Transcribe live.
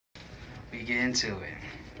We get into it.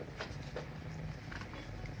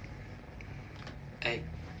 Hey.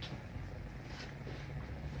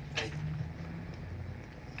 Hey.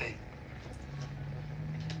 Hey.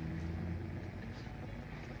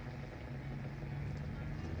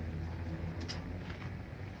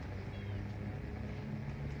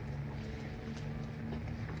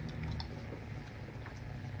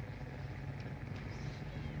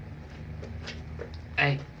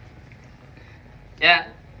 Hey. Yeah.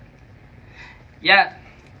 Yeah.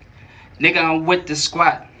 Nigga, I'm with the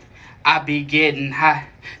squad. I be getting high.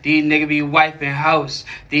 These niggas be wiping hoes.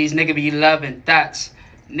 These niggas be loving thoughts.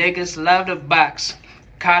 Niggas love the box.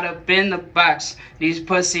 Caught up in the box. These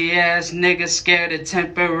pussy ass niggas scared of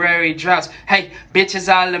temporary drops. Hey,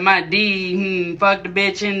 bitches all in my D. Fuck the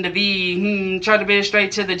bitch in the V. Try the bitch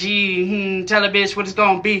straight to the G. Tell a bitch what it's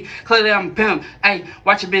gonna be. Clearly I'm a pimp. Hey,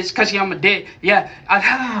 watch a bitch cause she on my dick. Yeah.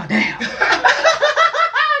 Oh, damn.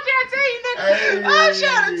 Hey. I'm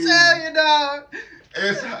trying to tell you, dog.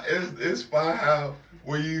 It's fine how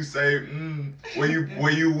when you say when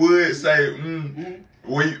you would say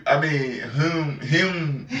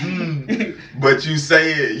but you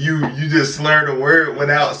say it you just slur the word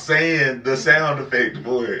without saying the sound effect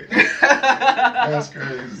for it. That's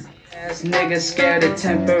crazy. Ass niggas scared of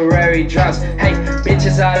temporary drops. Hey,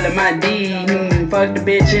 bitches all in my D. Fuck the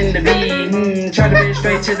bitch in the V. Try the bitch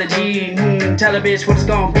straight to the G. Tell a bitch what it's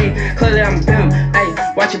gonna be. Clearly I'm a pimp. Hey,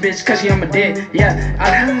 watch a bitch cause she on my dick. Yeah,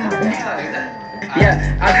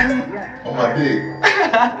 On my dick.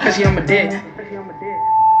 Cause she on my dick.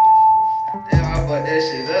 Damn, I fucked that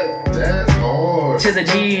shit up. That's hard. To the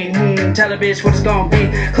G. Tell a bitch what it's gonna be.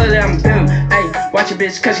 Clearly I'm a pimp. Hey, watch a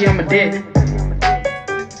bitch cause she on my dick.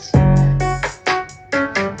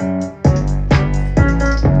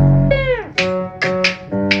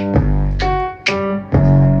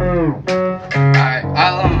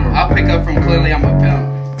 I'll pick up from clearly I'm a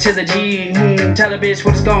pimp. To the G, tell a bitch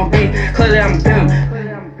what it's gonna be. Clearly I'm a pimp.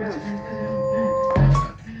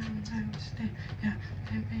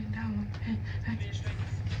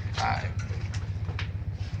 Alright.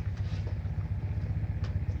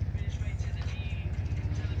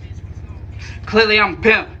 Clearly I'm a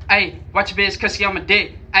pimp. Ayy, watch a bitch cause she on my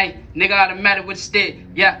dick. Ayy, nigga automatic with a stick.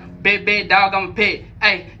 Yeah, big dog on my pit.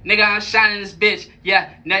 Ayy, nigga I'm shining this bitch. Yeah,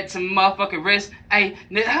 neck to motherfucking wrist. Ayy,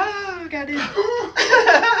 nigga, oh, goddamn.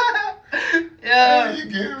 Yeah. You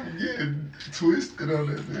getting twisted on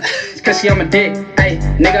that bitch. Cause she on my dick. Ayy,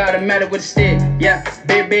 nigga automatic with a stick. Yeah,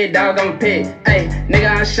 big dog on my pit. Ayy, nigga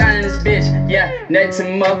I'm shining this bitch. Yeah, neck to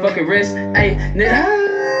motherfucking wrist. Ayy, nigga,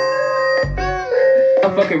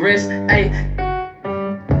 motherfucking wrist. Ayy.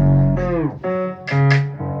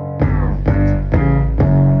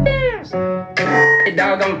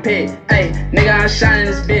 Dog on my pit, ayy, nigga I'm shining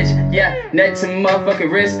this bitch, yeah, neck to motherfucking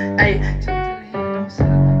wrist, ayy.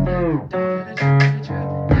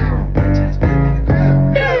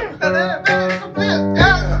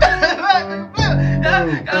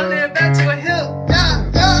 Gotta lay it back to a hill,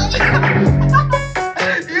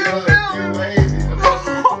 You feel me?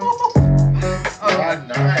 Why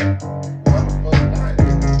not?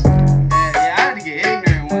 Yeah, I had to get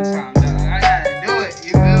ignorant one time, dog. I gotta do it,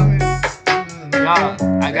 you feel me?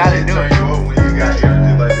 I gotta do it. You up when you got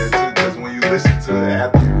energy like that too, because when you listen to it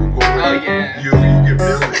after you record it, you can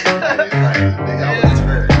feel it. That was a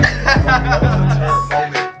turn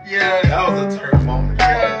moment. Yeah. That was a turn moment.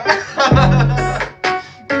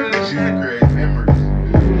 She create memories.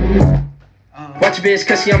 Watch a bitch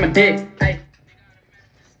cause she on my dick. Ay.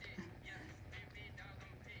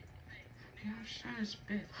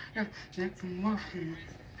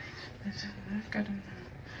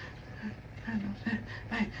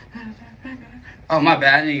 Oh, my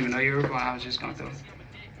bad. I didn't even know you were going. I was just going through it.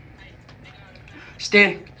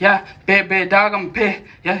 Stick, yeah, big dog, I'm a pit,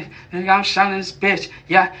 yeah, nigga, I'm shining this bitch,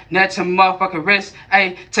 yeah, neck to motherfucking wrist,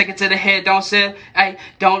 ayy, take it to the head, don't sip, ayy,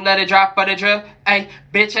 don't let it drop for the drip, ayy,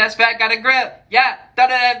 bitch ass fat got a grip, yeah, throw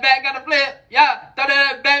that back, got a flip, yeah, throw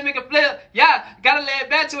that back, make a flip, yeah, gotta lay it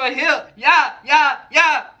back to a hip, yeah.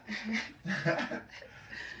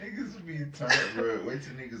 Niggas be turned, bro. Wait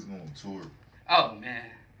till niggas gonna tour. Oh, man.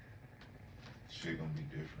 Shit gonna be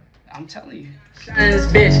different. I'm telling you. Shining this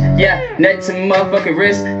bitch, yeah, neck to motherfucking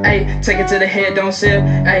wrist, ayy, take it to the head, don't sip,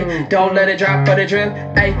 ayy, don't let it drop for the drip,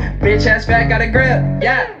 ayy, bitch ass fat got a grip,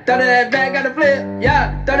 yeah, throw that back, got a flip,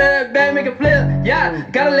 yeah, throw that back, make a flip, yeah,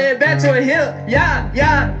 gotta lay it back to a hip, yeah.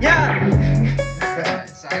 Alright,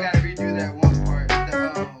 so I gotta redo that one part, throw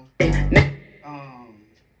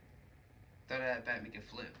that back, make it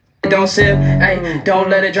flip. Don't sip, ayy, don't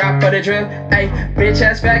let it drop for the drip, ayy, bitch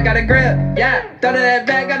ass fat got a grip, yeah, throw that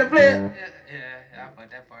back, got a flip. Yeah, I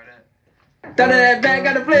fucked that part up. Throw that back,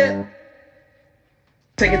 gotta flip.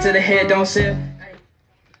 Take it to the head, don't sip.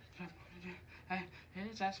 Hey,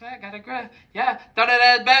 that's right, gotta grab. Yeah, throw that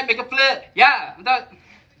ass back, make a flip. Yeah, I'm done.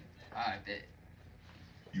 Alright, bet.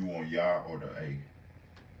 You want y'all or the A?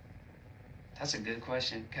 That's a good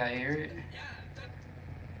question. Can I hear it?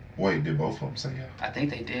 Wait, did both of them say y'all? I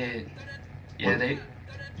think they did. Yeah, what?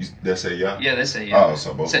 they say y'all? Yeah, they say y'all. Oh,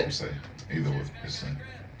 so both of them say. Either way, it's same.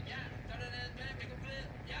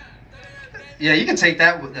 Yeah, you can take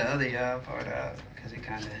that with the other y'all part out, because it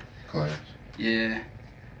kind of... Clash. Yeah.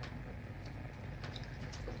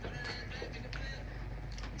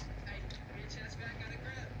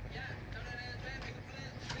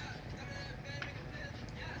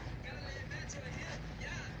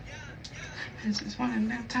 This is one of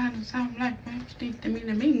them times I'm like, think to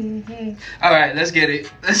me. All right, let's get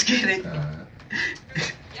it. Let's get it.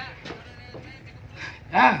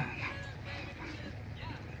 Yeah.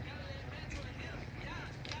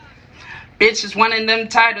 Bitch is one of them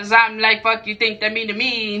titles. I'm like, fuck you think that mean to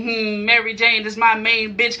me? Mary Jane is my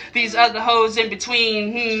main bitch. These other hoes in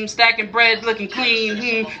between. Stacking bread, looking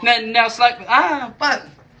clean. Nothing else like, fuck.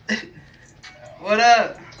 What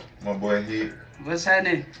up? My boy Hit. What's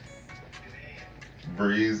happening?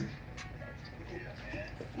 Breezy.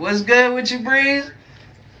 What's good with you, Breeze?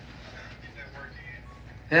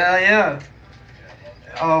 Hell yeah.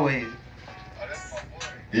 Always.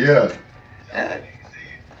 Yeah.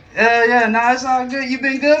 Yeah, nah, it's all good. You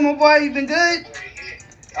been good, my boy? You been good?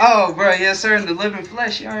 Oh, bro, yes, sir. In the living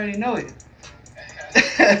flesh, you already know it.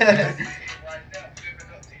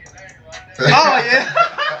 Oh, yeah.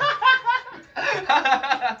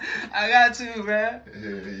 I got to, man.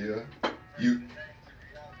 Yeah. You.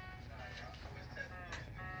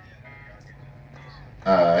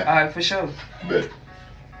 Alright, for sure. Bet.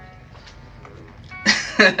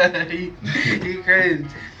 he crazy.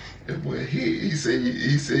 That boy he said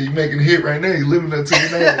you making a hit right now. You living up to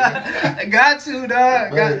your name. I got to,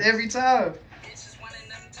 dog. Got it every time.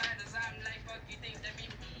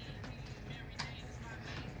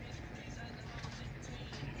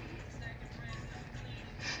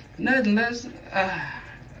 Nothing less.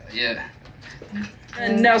 Yeah.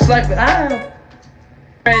 Nothing else like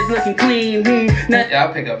red looking clean. Yeah,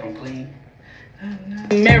 I'll pick up from clean.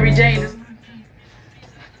 Mary Jane is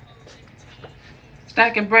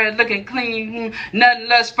stacking bread looking clean. Nothing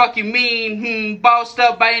less fuck you mean. Bossed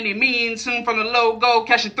up by any means. From the logo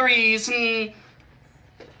catching threes.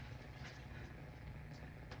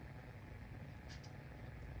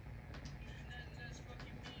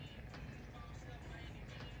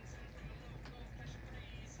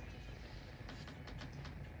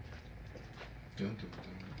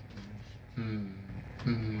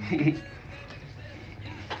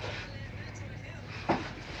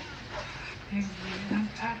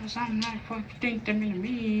 I'm like, fuck you think that mean to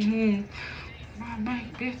me? My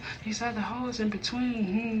bank, bitch, these other hoes in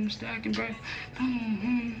between. Stacking bread.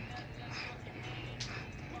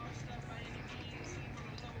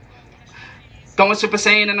 Going super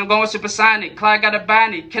saiyan and I'm going supersonic. Clyde got a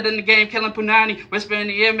bonnet, killing the game, killing Punani. Whisper in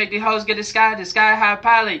the ear, make the hoes get the sky high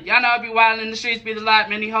pilot. Y'all know I be wild in the streets, be the lot.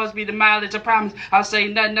 Many hoes be the mileage, I promise. I'll say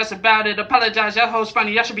nothing else about it. Apologize, y'all hoes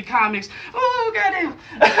funny, y'all should be comics. Ooh, goddamn.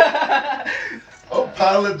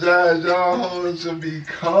 Apologize, y'all hoes should be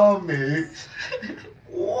comics.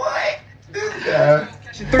 What? This guy.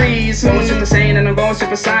 Threes, going super saiyan and I'm going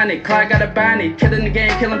supersonic. Clyde got a bonnet, killing the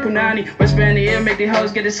game, killing Punani. Whisper in the ear, make the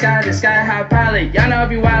hoes get the sky high pilot. Y'all know I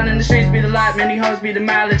be wild in the streets, be the lot. Many hoes be the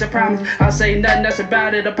mileage, I promise. I'll say nothing else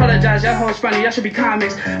about it. Apologize, y'all hoes funny, y'all should be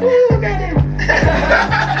comics. Ooh, goddamn.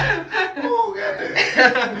 Ooh,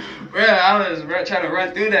 goddamn. Bro, I was trying to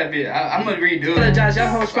run through that bit. I'm gonna redo it. Apologize, y'all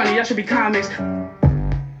hoes funny, y'all should be comics.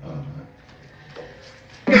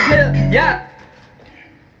 Yeah.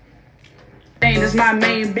 Is my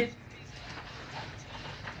main bitch.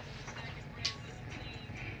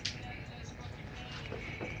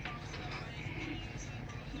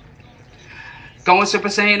 Going super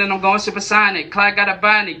saiyan and I'm going supersonic. Clyde got a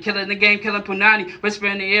bonnet, killing the game, killing Punani. Whisper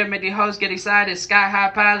in the ear, make the hoes get excited. Sky high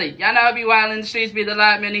pilot. Y'all know I be wild in the streets, be the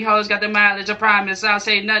lot. Many hoes got the mileage, I promise. I'll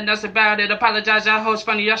say nothing else about it. Apologize, y'all hoes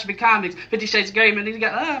funny, y'all should be comics. 50 Shades of Grey, man, these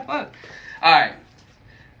got fuck. Alright.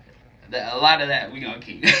 A lot of that we gonna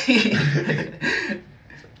keep.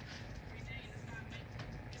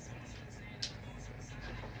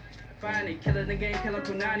 Killing the game, killing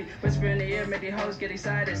Punani. Whisper in the ear, make the hoes get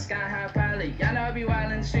excited. Sky high pilot. Y'all know I be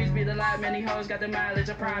wild in the streets, be the lot. Many hoes got the mileage,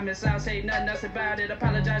 I promise. I'll say nothing else about it.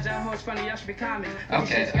 Apologize, y'all hoes funny, y'all should be comics.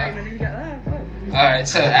 Okay. Alright,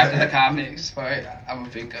 so after the comics part, I'm gonna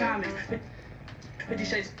pick up. Comics. 50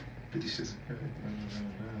 Shades. 50 Shades.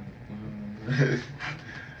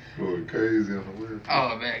 Going crazy on the web.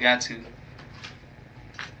 Oh man, got to.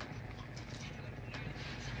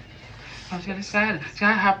 I was getting excited.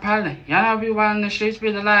 Sky high pilot. Y'all be wild in the streets,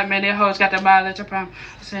 be the light. Man, they hoes got the mileage. I promise.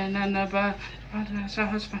 I say nothing about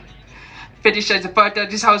 50 Shades of fucked up.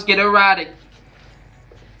 These hoes get erotic.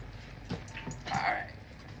 Alright.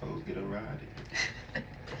 Hoes get erotic.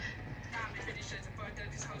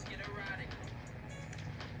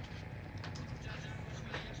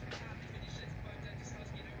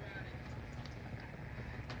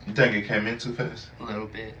 You think it came in too fast? A little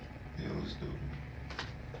bit. Yeah, let's do it.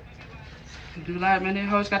 Do like many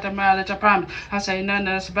hoes got the mileage, I promise. I say nothing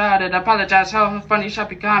else about it. I apologize, how funny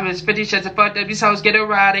shopping comments. 50 Shades of fucked up, these hoes get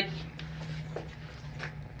erotic.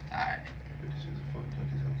 Alright. 50 Shades of fucked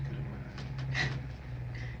up, these hoes get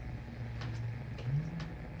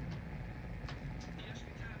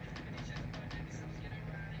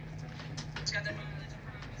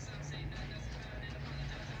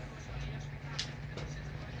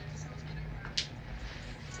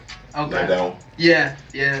erotic. Okay. Lay down. Yeah,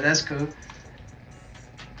 that's cool.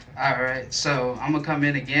 Alright, so I'm gonna come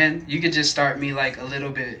in again. You could just start me like a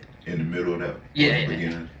little bit. In the middle of that. Yeah.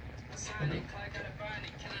 Beginning. Okay.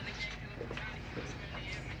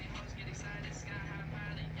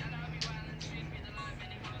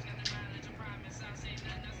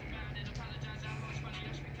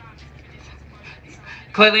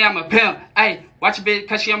 Clearly I'm a pimp. Hey, watch a bitch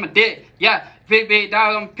cause she on my dick. Yeah, big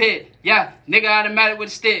dog on my pit. Yeah, nigga automatic with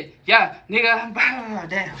a stick. Yeah, nigga. Oh,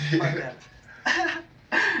 damn. Fuck that.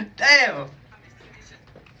 Damn.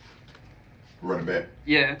 Running back.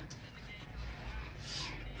 Yeah.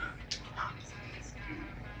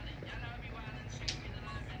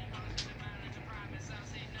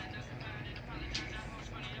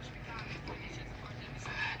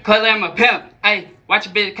 Clearly I'm a pimp. Hey, watch a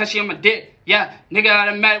bitch cause she on my dick. Yeah, nigga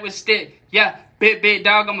automatic with a stick. Yeah, big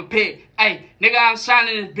dog on my pit. Hey, nigga I'm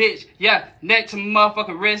shining this bitch. Yeah, neck to my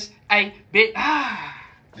motherfucking wrist. Hey, bitch. Ah.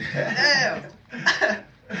 Damn.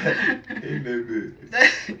 Ain't that good?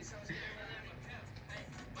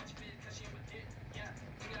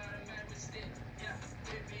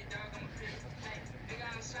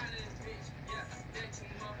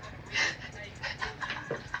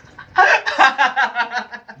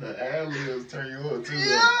 The ad-libs turn you up too.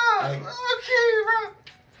 Yeah, okay, bro.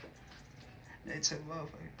 Neck to my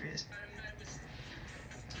motherfucking wrist.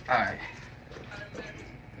 Alright.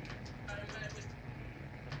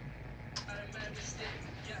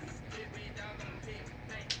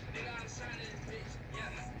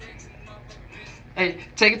 Hey,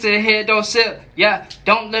 take it to the head, don't sip. Yeah,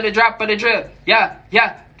 don't let it drop or the drip. Yeah.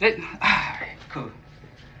 Alright, cool.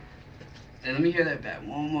 Hey, let me hear that back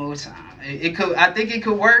one more time. It could. I think it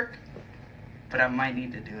could work, but I might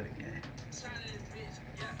need to do it again.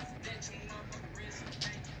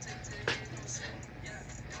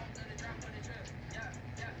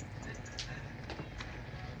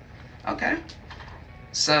 Okay.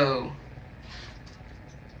 So.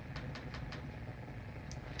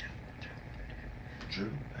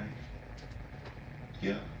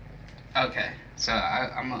 Yeah. Okay, so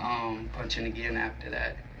I'm gonna punch in again after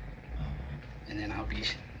that, and then I'll be.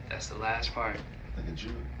 That's the last part. Like a Jew.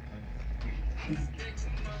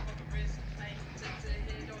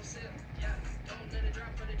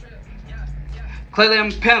 Clearly I'm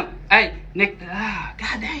a pimp. Hey, Nick.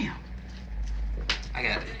 Goddamn. I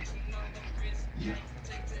got it. Yeah.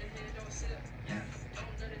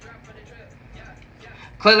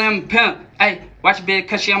 Clearly I'm a pimp. Hey, watch a bitch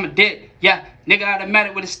cause she on my dick. Yeah, nigga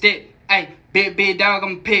automatic with a stick. Hey, big dog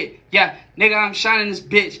on my pit. Yeah, nigga I'm shining this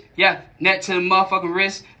bitch. Yeah, neck to the motherfucking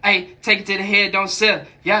wrist. Hey, take it to the head, don't sip.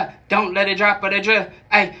 Yeah, don't let it drop or the drip.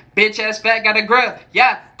 Hey, bitch ass fat got a grill.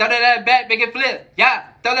 Yeah, throw that back, make it flip. Yeah,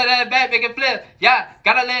 throw that back, make it flip. Yeah,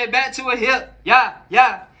 gotta lay it back to a hip. Yeah.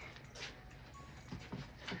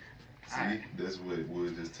 See, that's what we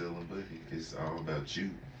were just telling Buddy. It's all about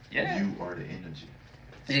you. Yeah. You are the energy.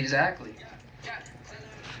 Exactly.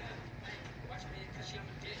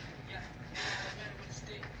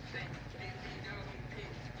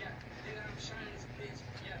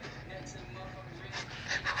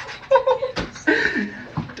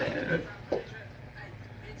 Damn.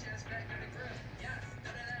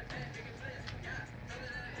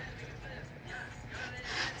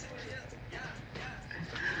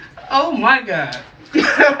 Oh my god. See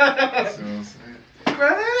what I'm saying? Bro,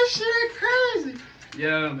 that shit crazy.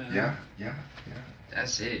 Yeah, man. Yeah.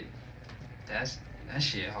 That's it. That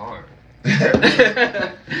shit hard.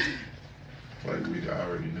 Like we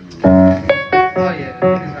already knew. Oh yeah,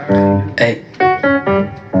 niggas already knew. Hey.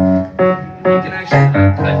 You can actually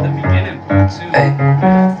cut the beginning part too. Hey.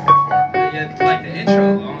 Yeah,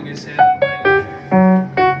 intro long as hell.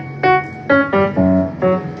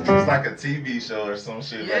 It's like a TV show or some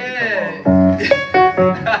shit. Yeah. Like, come on.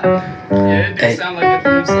 Yeah, it do sound like a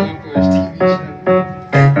theme song for his TV show.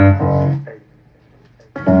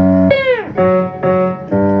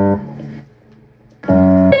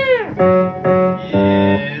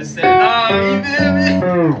 Yeah, set it off, you feel me?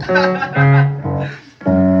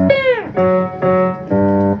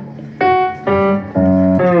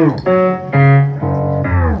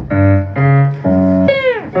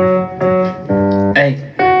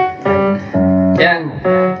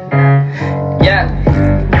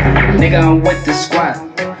 Nigga, I'm with the squad.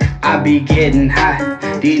 I be getting high.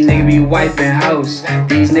 These niggas be wiping hoes.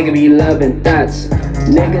 These niggas be loving thoughts.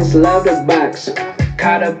 Niggas love the box.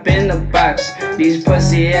 Caught up in the box. These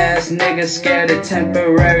pussy ass niggas scared of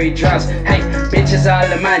temporary drops. Hey, bitches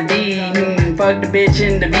all in my D. Fuck the bitch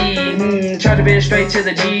in the V. Charge the bitch straight to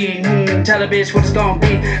the G. Tell the bitch what it's gonna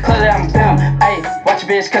be. Clearly I'm a pimp. Hey, watch a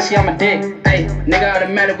bitch cause she on my dick. Hey, nigga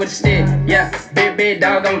automatic with a stick. Yeah, big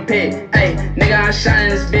dog on my pit. Hey, nigga I'm shining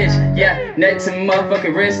this bitch. Yeah, neck to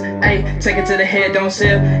motherfucking wrist. Hey, take it to the head, don't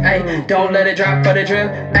sip. Hey, don't let it drop for the drip.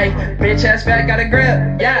 Hey, bitch ass fat got a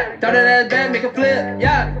grip. Yeah, throw that ass back, make a flip.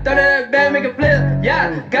 Yeah, throw that ass back, make a flip.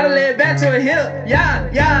 Yeah, gotta lay it back to a hip. Yeah.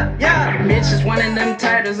 Bitch is one of them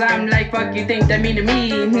titles. I'm like, fuck you think that mean to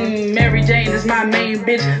me? Mary Jane is my main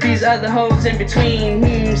bitch. These other hoes in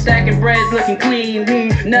between. Stacking bread, looking clean.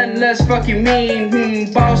 Nothing less fuck you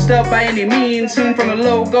mean. Bossed up by any means. From the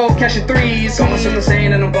logo, catching threes. Going super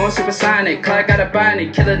sane and I'm going supersonic. Clark got a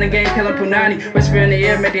bonnet, killing the game, killing Punani. Whisper in the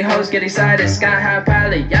ear, make the hoes get excited. Sky high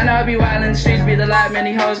pilot. Y'all know I be wild in the streets, be the light.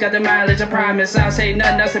 Many hoes got the mileage, I promise. I'll say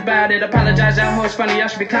nothing else about it. Apologize, y'all hoes funny, y'all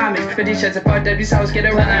should be comics. But these shits are fucked up, these hoes get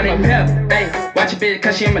around. I'm a pimp, hey, watch a bitch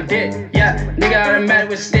cause she on my dick. Yeah, nigga automatic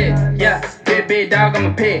with a stick. Yeah, big dog on my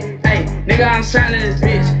pit. Hey, nigga I'm shining this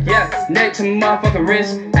bitch. Yeah, neck to my motherfucking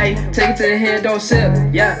wrist. Hey, take it to the head, don't sip.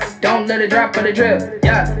 Yeah, don't let it drop for the drip.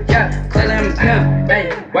 Yeah, clearly I'm a pimp. Hey,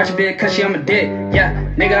 watch a bitch cause she on my dick. Yeah,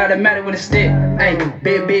 nigga automatic with a stick. Hey,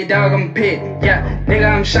 big dog on my pit. Yeah, nigga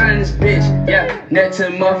I'm shining this bitch. Yeah, neck to the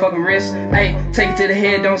motherfucking wrist. Hey, take it to the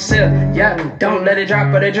head, don't sip. Yeah, don't let it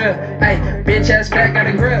drop for the drip. Hey, bitch ass fat got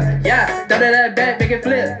a grip. Yeah, throw that ass back, make it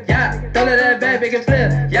flip. Yeah, throw that ass back, make it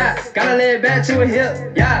flip. Yeah, gotta lay it back to a hip.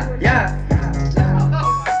 Yeah.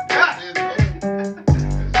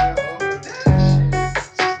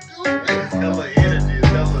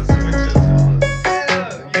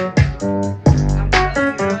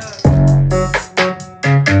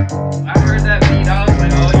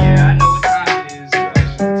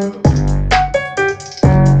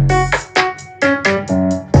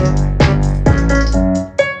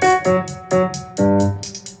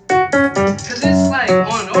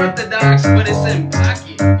 But it's in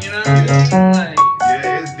pocket, you know what I mean? Like,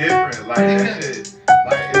 yeah, it's different. Like that shit,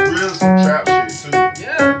 like it's real some trap shit too.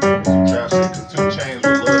 Yeah, some trap shit. Cause 2 Chainz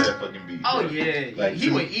would love that fucking beat. Oh bro. yeah, like he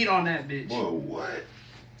would eat on that bitch. Boy, what?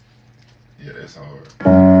 Yeah, that's hard.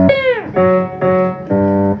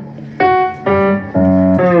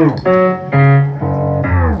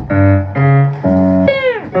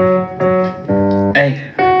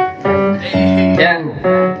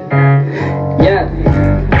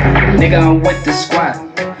 Nigga, I'm with the squad.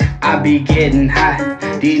 I be getting high.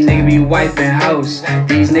 These niggas be wiping hoes.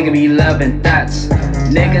 These niggas be loving thoughts.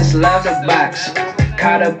 Niggas love the box.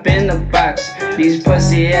 Caught up in the box. These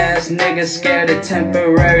pussy ass niggas scared of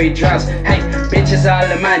temporary drops. Hey, bitches all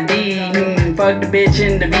in my D. Fuck the bitch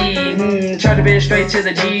in the V. Charge the bitch straight to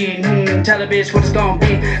the G. Tell the bitch what it's gonna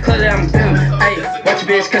be. Clearly I'm a pimp. Hey, watch a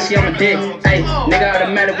bitch cause she on my dick. Hey, nigga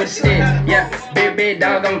automatic with a stick. Yeah, big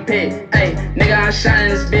dog on my pit. Hey, nigga I'm shining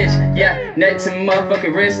this bitch. Yeah, neck to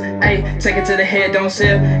motherfucking wrist. Hey, take it to the head, don't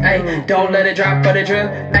sip. Hey, don't let it drop for the drip.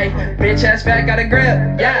 Hey, bitch ass fat got a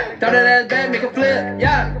grip. Yeah, throw that ass back, make a flip.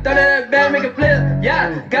 Yeah, throw that ass back, make a flip.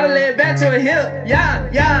 Yeah, gotta lay it back to a hip. Yeah.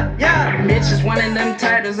 Bitch is one of them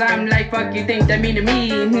titles. I'm like, fuck you think that mean to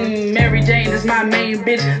me? Mary Jane is my main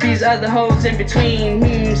bitch. These other hoes in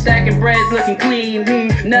between. Stacking bread, looking clean.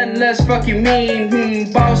 Nothing less fuck you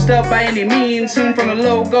mean. Bossed up by any means. From the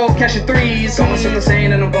logo, catching threes. Going super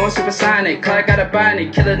sane and I'm going supersonic. Clark got a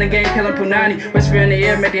bonnet, killing the game, killing Punani. Whisper in the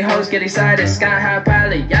ear, make the hoes get excited. Sky high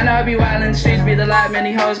pilot. Y'all know I be wild in the streets, be the light.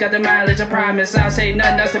 Many hoes got the mileage, I promise. I'll say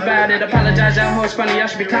nothing else about it. Apologize, y'all hoes funny, y'all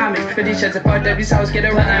should be comics. But these shits are fucked up, these hoes get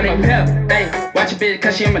around. I'm a pimp, hey, watch a bitch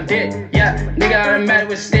cause she on my dick. Yeah, nigga automatic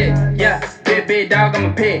with a stick. Yeah, big dog on my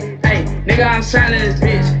pit. Hey, nigga I'm shining this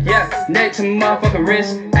bitch. Yeah, neck to my motherfucking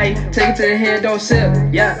wrist. Ayy, take it to the head, don't sip.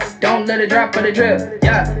 Yeah, don't let it drop for the drip.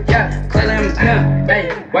 Yeah, yeah, clearly I'm a pimp.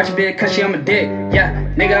 Ayy, watch a bitch cause she on my dick. Yeah,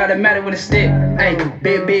 nigga automatic with a stick. Ayy,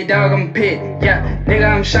 big dog, I'm a pit. Yeah, nigga,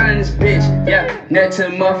 I'm shining this bitch. Yeah, neck to the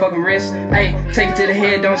motherfucking wrist. Ayy, take it to the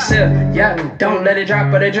head, don't sip. Yeah, don't let it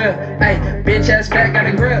drop for the drip. Ayy, bitch ass back got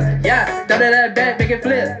a grip. Yeah, throw that back, make it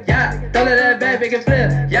flip. Yeah, throw that back, make it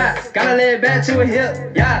flip. Yeah, gotta lay it back to a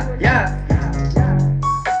hip. Yeah, yeah.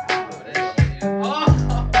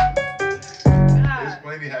 It's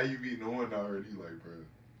funny how you be knowing already, like, bro.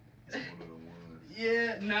 It's one of the ones.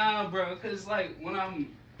 Yeah, nah, bro, cause like when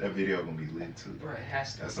I'm. That video gonna be lit too. Bro, it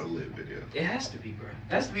has to. That's a lit video. It has to be, bro.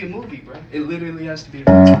 It has to be a movie, bro. It literally has to be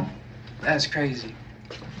a movie. That's crazy.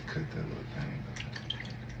 Cut that little thing.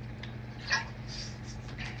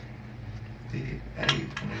 Hey,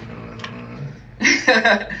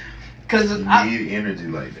 Cause you I need energy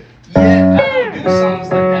like that. yeah, I don't do songs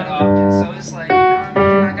like that often, so it's like, you know what I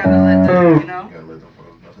mean? I gotta let them, you know. You gotta let them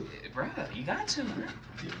folks know. Bruh, you got to, bro.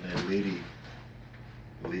 Getting that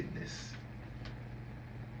litness.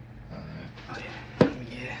 Oh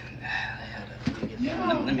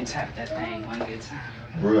yeah. Let me tap that thing one good time.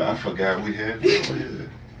 Bro, I forgot we had this.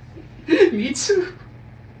 Me too.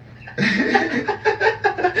 Until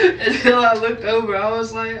I looked over, I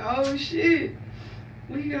was like, oh shit,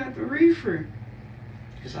 we got the reefer.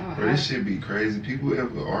 Bro, this shit be crazy. People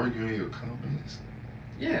ever argue in your comments?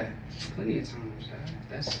 Yeah, plenty of times.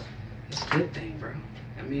 That's a good thing, bro.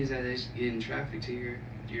 That means that it's getting traffic to your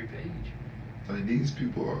page. Like, these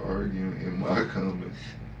people are arguing in my comments.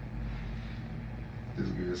 This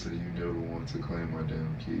girl said you never want to claim my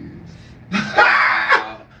damn kids.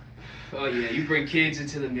 Oh yeah, you bring kids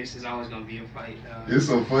into the mix, there's always gonna be a fight. There's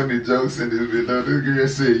some funny jokes in this video. This girl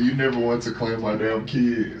said you never want to claim my damn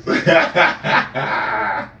kids. What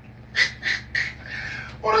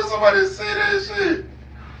if somebody say that shit?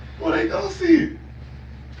 Well, they gonna see it.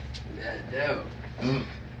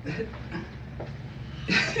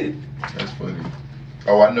 That's funny.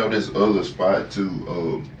 Oh, I know this other spot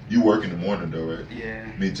too. You work in the morning though, right? Yeah.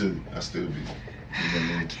 Me too. I still be.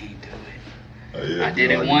 I can't do it. Oh, yeah, I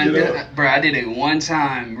did it one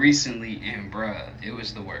time recently, and bruh, it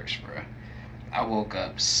was the worst, bruh. I woke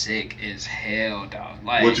up sick as hell, dog.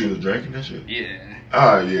 Like, what, you was drinking and shit? Yeah.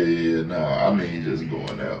 Ah, yeah. Nah, I mean just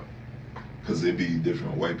going out. Cause it be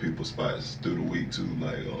different white people spots through the week too.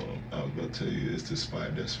 Like, I was about to tell you, it's this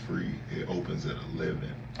spot that's free. It opens at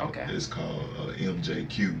 11. Okay. It's called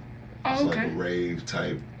MJQ. Oh, it's okay. like a rave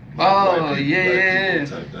type. Like, white people, yeah. black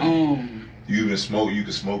people type thing. You even smoke. You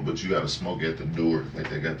can smoke, but you gotta smoke at the door. Like,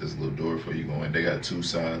 they got this little door for you going. They got two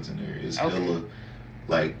sides in there. It's hella,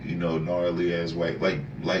 like, you know, gnarly ass white, like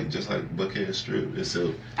just like Buckhead Strip.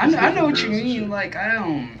 I know what you mean. Like,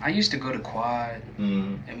 I used to go to Quad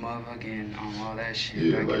and motherfucking all that shit.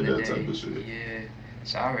 Yeah, back like in the that day. type of shit. Yeah,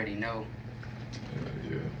 so I already know.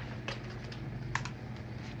 Yeah.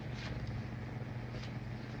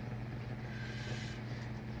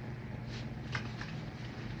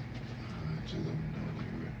 Just let me know when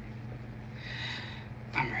you're ready.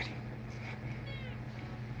 I'm ready.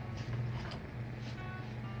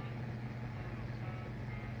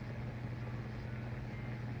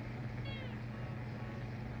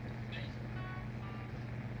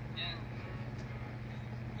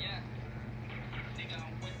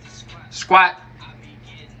 Squat.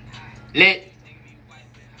 Lit.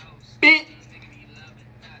 Bit.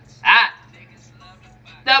 Ah.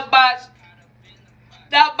 The box.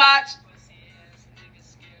 The box.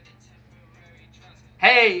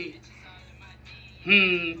 Hey.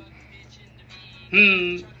 Hey.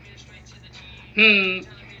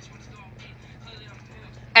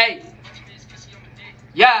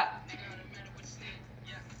 Yeah.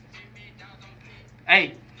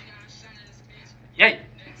 Hey. Yay.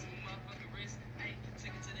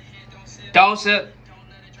 Don't sip.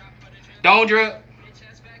 Don't drip.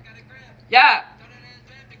 Yeah.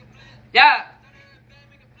 Yeah.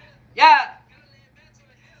 Yeah.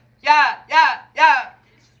 Yeah.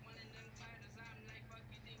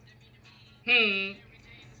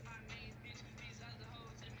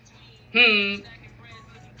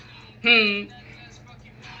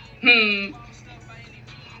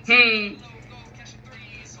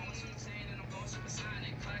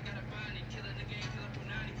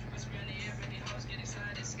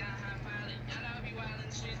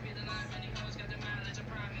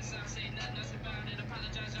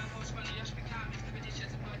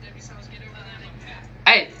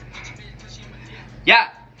 Hey. Yeah.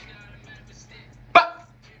 But.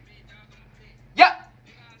 Yeah.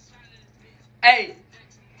 Hey.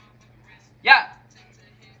 Yeah.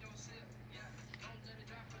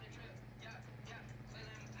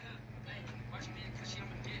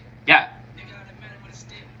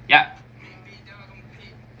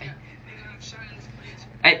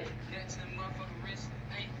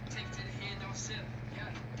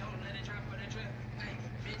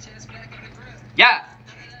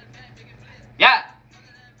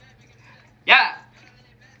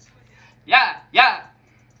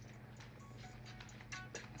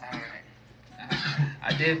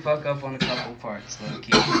 did fuck up on a couple parts, low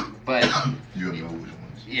key, but you'll know which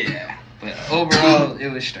ones. Yeah, but overall it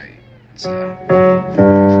was straight. So.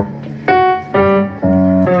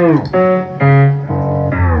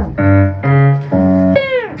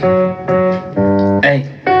 Hey,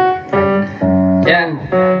 yeah,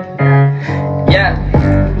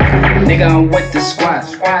 nigga, I'm with the squad.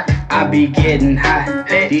 I be getting hot.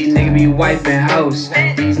 These niggas be wiping hoes.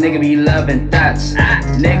 These niggas be loving thoughts.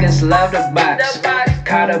 Niggas love the box.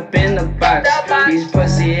 Caught up in the box. These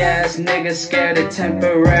pussy ass niggas scared of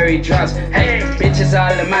temporary drops. Hey, bitches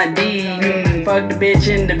all in my D. Fuck the bitch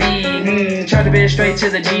in the B. Charge the bitch straight to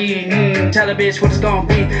the G. Tell the bitch what it's gonna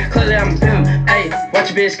be. Clearly I'm a pimp. Hey, watch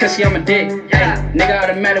a bitch cause she on my dick. Hey, nigga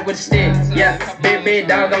automatic with a stick. Yeah, big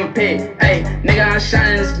dog on my pit. Hey, nigga I'm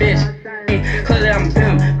shining this bitch. Clearly I'm a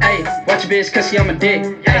pimp. Hey, watch a bitch cause she on my dick.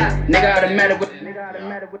 Hey, nigga automatic with.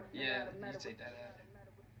 Yeah, you take that out.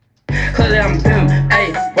 Clearly I'm a pimp.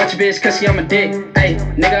 Hey, watch a bitch cause she on my dick. Hey,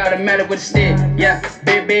 nigga automatic with a stick. Yeah,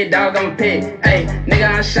 big dog on my pit. Hey,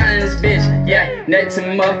 nigga I'm shining this bitch. Yeah, next to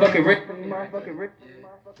motherfucking rip.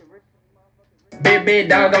 Big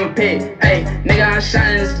dog on my pit. Ayy, nigga, I'm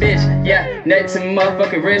shining this bitch. Yeah, next to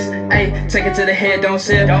motherfucking wrist. Ayy, take it to the head, don't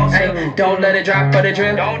sip. Ayy, don't let it drop for the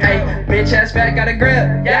drip. Ayy, bitch ass fat, got a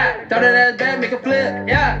grip. Yeah, throw that ass back, make a flip.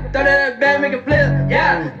 Yeah, throw that ass back, make a flip.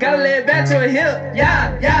 Yeah, gotta lay it back to a hip.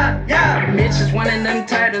 Yeah. Bitch is one of them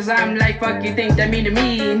titles. I'm like, fuck you think that mean to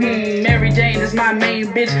me? Mary Jane is my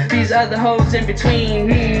main bitch. These other hoes in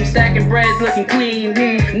between. Stacking bread, looking clean.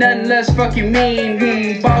 Nothing less fuck you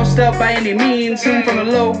mean. Bossed up by any means. From a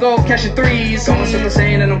logo, catching threes. Going super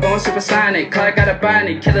saiyan and I'm going supersonic. Clark got a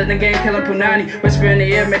bonnet, killing the game, killing Punani. Whisper in the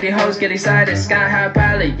ear, make the hoes get excited. Sky high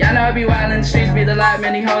pilot, y'all know I be wild in the streets, be the light.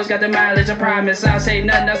 Many hoes got the mileage, I promise. I'll say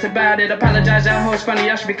nothing else about it. Apologize, y'all hoes funny,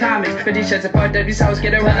 y'all should be comics. But these shits are fucked up, these hoes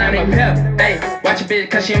get around. I'm a pimp, hey, watch a bitch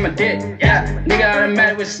cause she in my dick. Yeah, nigga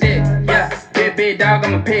automatic with a stick. Yeah, big dog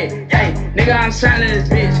on my pit. Hey, nigga I'm shining this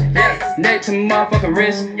bitch. Yeah, neck to my motherfucking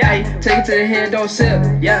wrist. Yeah, take it to the head, don't sip.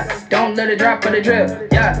 Yeah, don't let it drop for the drip.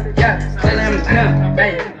 Yeah, clearly I'm a pimp.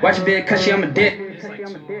 Hey, watch a bitch cause she on my dick.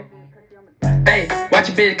 Hey, watch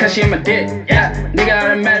a bitch cause she on my dick. Yeah, nigga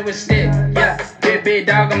automatic with a stick. Yeah, big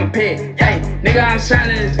dog on my pit. Hey, nigga I'm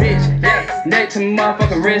shining this bitch. Yeah, neck to my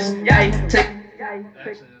motherfucking wrist. Yeah, take.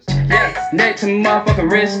 Yeah, neck to my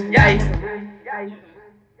motherfucking wrist. Yeah.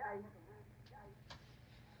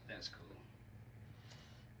 That's cool.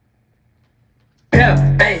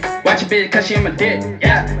 Pimp, hey, watch a bitch cause she on my dick.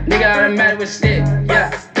 Yeah, nigga automatic with a stick.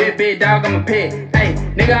 Yeah, big dog on my pit. Hey,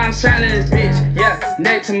 nigga I'm shining this bitch. Yeah,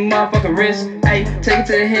 neck to my motherfucking wrist. Hey, take it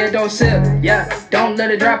to the head, don't sip. Yeah, don't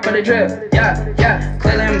let it drop for the drip. Yeah,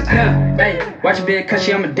 clearly I'm a pimp. Hey, watch a bitch cause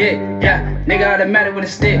she on my dick. Yeah, nigga automatic with a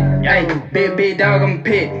stick. Hey, big dog on my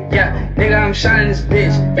pit. Yeah, nigga I'm shining this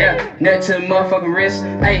bitch. Yeah, neck to the motherfucking wrist.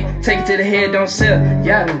 Hey, take it to the head, don't sip.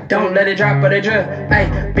 Yeah, don't let it drop for the drip. Hey,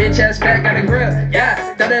 bitch ass fat, got a grip. Yeah,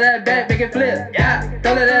 throw that back, make it flip. Yeah,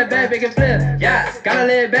 throw that back, make it flip. Yeah, gotta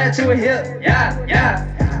lay it back to a hip. Yeah.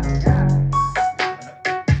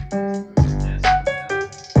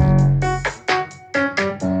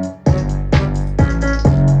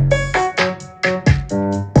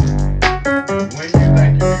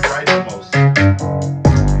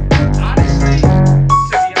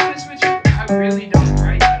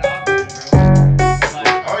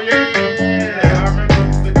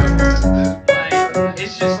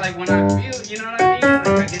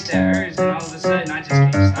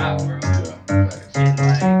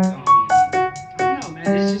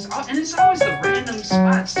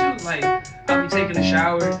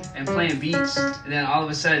 And then all of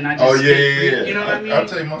a sudden I just you know what I mean? I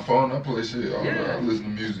take my phone, I play shit. I listen to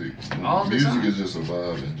music. Music is just a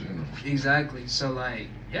vibe in general. Exactly. So like,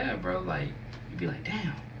 yeah, bro, like you'd be like,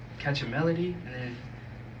 damn, catch a melody, and then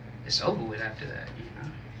it's over with after that, you know?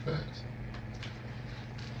 Facts.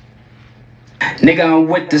 Nigga, I'm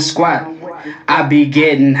with the squad. I be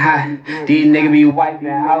getting high. These niggas be wiping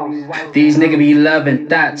house. These niggas be loving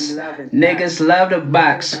thoughts. Niggas love the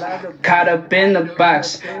box. Caught up in the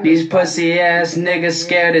box. These pussy ass niggas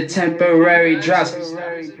scared of temporary drops. For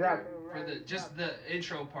just the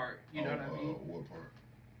intro part, you know what I mean? What part?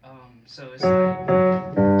 So it's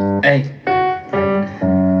like, hey,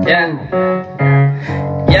 yeah,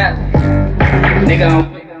 nigga,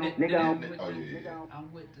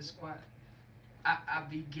 I'm with the squad. I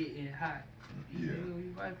be getting hot. Yeah.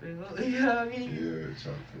 You know what I mean? Yeah,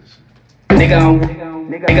 chop that shit. Nigga, I'm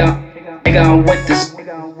with this.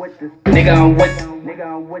 Nigga, I'm with.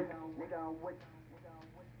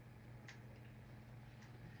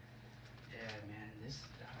 Yeah, man, this is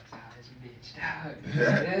the hottest bitch, dog.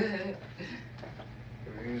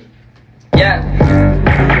 Yeah,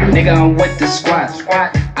 nigga, I'm with the squad.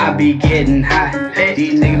 I be getting high.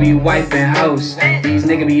 These niggas be wiping hoes. These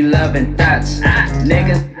niggas be loving thoughts.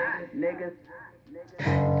 Niggas.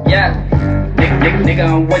 Yeah, nigga,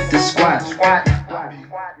 I'm with the squad.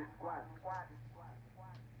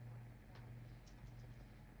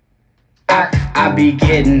 I be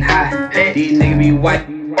getting high. These niggas be white.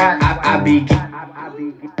 I be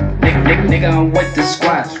nigga, I'm with the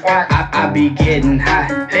squad. I be getting high.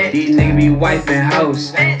 These niggas be wiping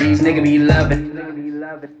hoes. These niggas be loving.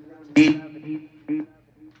 These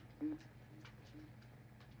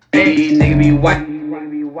niggas be white.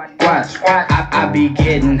 I be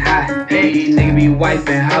getting high. These niggas be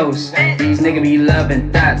wiping hoes. These niggas be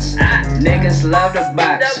loving thoughts. Niggas love the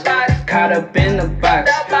box. Caught up in the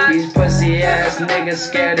box. These pussy ass niggas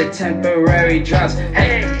scared of temporary drops.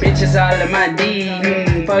 Hey, bitches all in my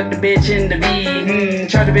D. Fuck the bitch in the V.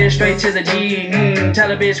 Charge the bitch straight to the G. Tell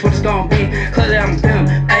the bitch what it's gon' be. Clearly I'm a pimp.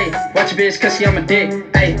 Hey, watch a bitch cause she on my dick.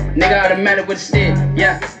 Hey, nigga automatic with a stick.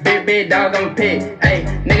 Yeah, big dog on my pig. Hey,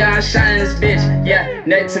 nigga I'm shining this bitch. Yeah,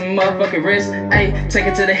 neck to motherfucking wrist. Hey, take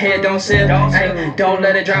it to the head, don't sip. Hey, don't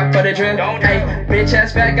let it drop for the drip. Hey, bitch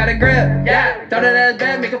ass fat got a grip. Yeah, throw that ass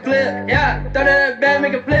back, make a flip. Yeah, throw that ass back,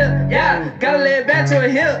 make a flip. Yeah, gotta lay it back to a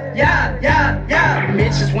hip. Yeah.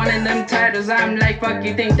 Bitch is one of them titles. I'm like, fuck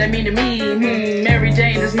you think that mean to me? Mary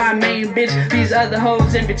Jane is my main bitch. These other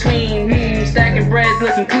hoes in between. Stacking bread,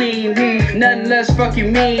 looking clean. Nothing less fuck you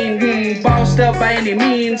mean. Bossed up by any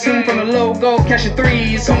means. From the logo, catching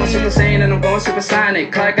threes. Someone super sane and I'm going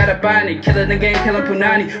supersonic. Clark got a body, killing the game, killing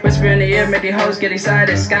Punani. Whisper in the ear, make the hoes get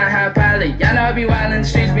excited. Sky high pilot. Y'all know I be wild in the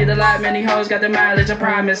streets, be the light. Many hoes got the mileage, I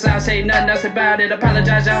promise. I'll say nothing else about it.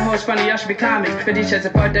 Apologize, y'all hoes funny, y'all should be comics. 50 shades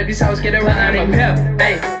of fucked up, these hoes get around. I'm a pimp,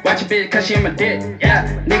 ayy, watch a bitch cause she on my dick. Yeah,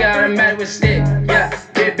 nigga automatic with a stick. Yeah,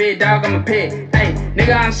 big dog on my pig. Ayy,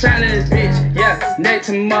 nigga I'm shining this bitch. Yeah, neck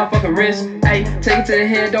to my motherfucking wrist. Ayy, take it to the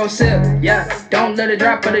head, don't sip. Yeah, don't let it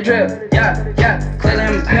drop for the drip. Yeah, clearly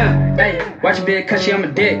I'm a pimp. Ayy, watch a bitch cause she on my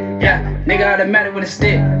dick. Yeah, nigga automatic with a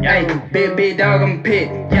stick. Ayy, big dog on my pig.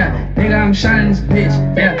 Yeah, nigga I'm shining this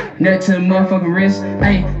bitch. Yeah, neck to the motherfucking wrist.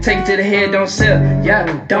 Ayy, take it to the head, don't sip. Yeah,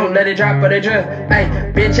 don't let it drop for the drip.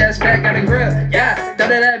 Ayy, bitch ass fat got a grip. Yeah, throw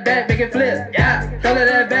that back, make it flip. Yeah, throw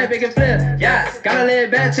that back, make it flip. Yeah, gotta lay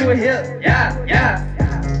it back to a hip. Yeah.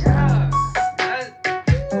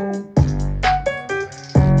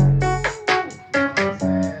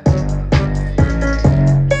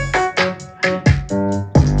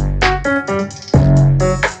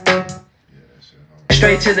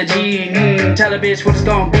 Straight to the G, tell a bitch what it's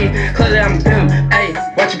gon' be. Clearly I'm a pimp, ayy,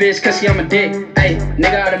 watch a bitch cause she on my dick. Ayy,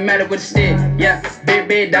 nigga automatic with a stick. Yeah,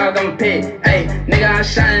 big dog on my pig. Ayy, nigga I'm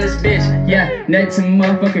shining this bitch. Yeah, neck to my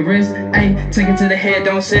motherfucking wrist. Ayy, take it to the head,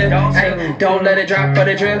 don't sip. Ayy, don't let it drop for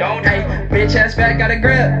the drip. Ayy, bitch ass fat got a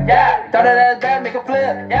grip. Yeah, throw that ass back, make a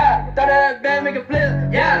flip. Yeah, throw that ass back, make a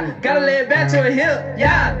flip. Yeah, gotta lay it back to a hip.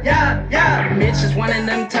 Yeah. Bitch is one of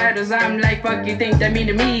them titles. I'm like, fuck you think that mean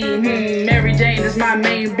to me? Mary Jane is my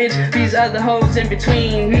main bitch. These other hoes in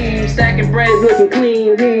between. Stacking bread, looking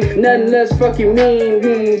clean. Nothing less fuck you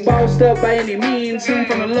mean. Bossed up by any means.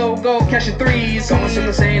 From the logo, catching threes. Someone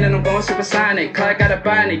super sane and I'm going supersonic. Clark got a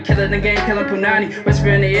body, killing the game, killing Punani. Whisper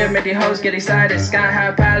in the ear, make the hoes get excited. Sky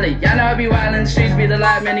high pilot. Y'all know I be wild in the streets, be the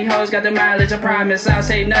light. Many hoes got the mileage, I promise. I'll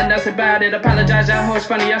say nothing else about it. Apologize, y'all hoes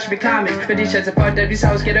funny, y'all should be comics. 50 shades of fucked up, these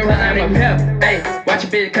hoes get around. I'm a pimp, ayy, watch a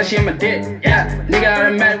bitch cause she on my dick. Yeah, nigga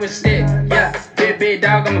automatic with a stick. Yeah, big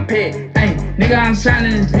dog on my pig. Ayy, nigga I'm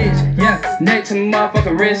shining this bitch. Yeah, neck to my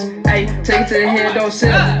motherfucking wrist. Ayy, take it to the head, don't sip.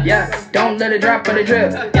 Yeah, don't let it drop for the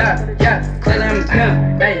drip. Yeah, clearly I'm a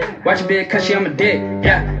pimp. Ayy, watch a bitch cause she on my dick.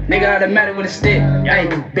 Yeah, nigga automatic with a stick.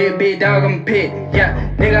 Ayy, big dog on my pig. Yeah,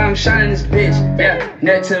 nigga I'm shining this bitch. Yeah,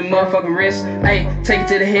 neck to the motherfucking wrist. Ayy, take it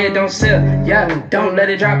to the head, don't sip. Yeah, don't let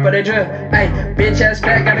it drop for the drip. Ayy, bitch ass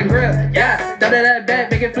fat got a grip. Yeah, throw that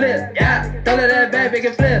back, make it flip. Yeah, throw that back, make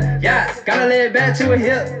it flip. Yeah, gotta lay it back to a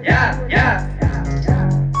hip. Yeah.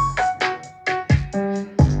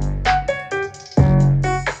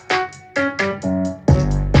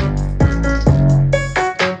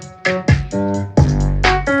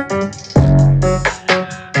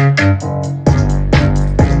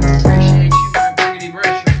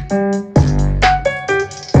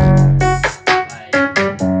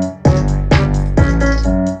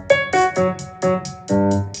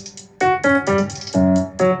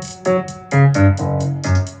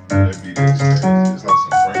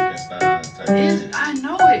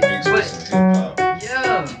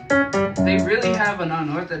 An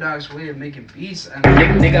unorthodox way of making beats.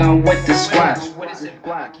 Nigga, I'm with the squad.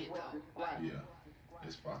 Yeah,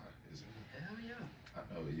 it's fine. Hell yeah. I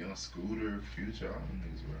know Young Scooter, Future, all them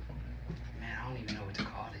niggas work on that. Man, I don't even know what to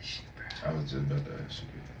call this shit, bro. I was just about to ask you.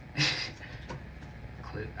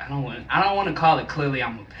 I don't want to call it Clearly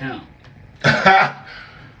I'm a Pimp. Hey,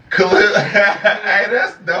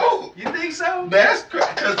 that's dope. You think so? That's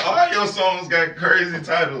because all your songs got crazy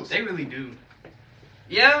titles. They really do.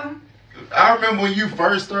 Yeah. I remember when you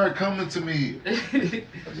first started coming to me. I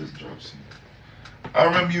just dropped some. I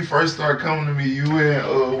remember you first started coming to me. You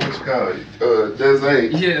and what you call it,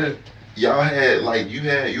 Desi. Yeah. Y'all had like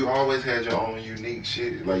you always had your own unique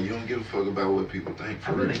shit. Like you don't give a fuck about what people think.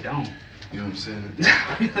 I really don't. You know what I'm saying?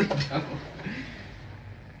 I really don't.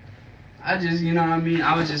 I just, you know what I mean?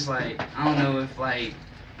 I was just like, I don't know if like,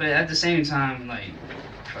 but at the same time, like,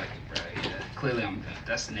 fuck it, bro. Yeah, Clearly I'm a Pimp.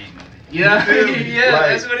 That's the name of it. You know what I mean? Yeah, like,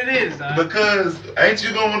 that's what it is. Because ain't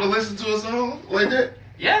you gonna want to listen to a song like that?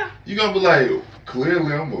 Yeah. You gonna be like,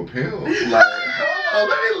 Clearly I'm a pimp. Like, hold on,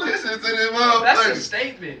 let me listen to this motherfucker. That's a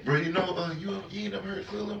statement. Bro, you know, you ain't never heard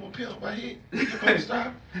Clearly I'm a pimp by hit? You can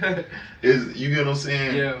stop. You get what I'm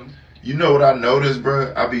saying? Yeah. You know what I noticed,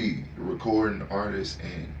 bro? I be recording artists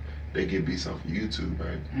and they get beats off of YouTube,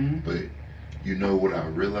 right? Mm-hmm. But you know what I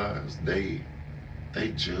realized? They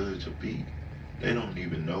judge a beat. They don't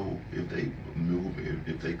even know if they move,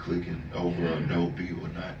 if they clicking over a no beat or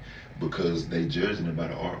not, because they judging it by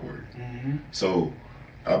the artwork. Mm-hmm. So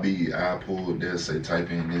I pull, they'll say type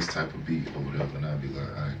in this type of beat or whatever, and I'll be like,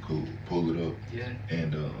 all right, cool, pull it up. Yeah.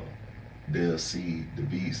 And they'll see the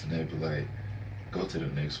beats and they'll be like, go to the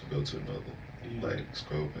next one, go to another. Like,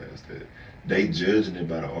 scroll past that. They judging it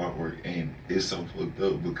by the artwork, and it's so fucked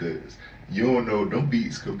up because you don't know, them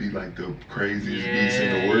beats could be like the craziest beats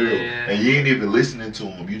in the world, and you ain't even listening to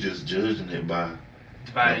them. You just judging it by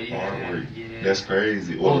the artwork. Yeah. That's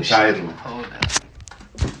crazy. Or the title. Hold up.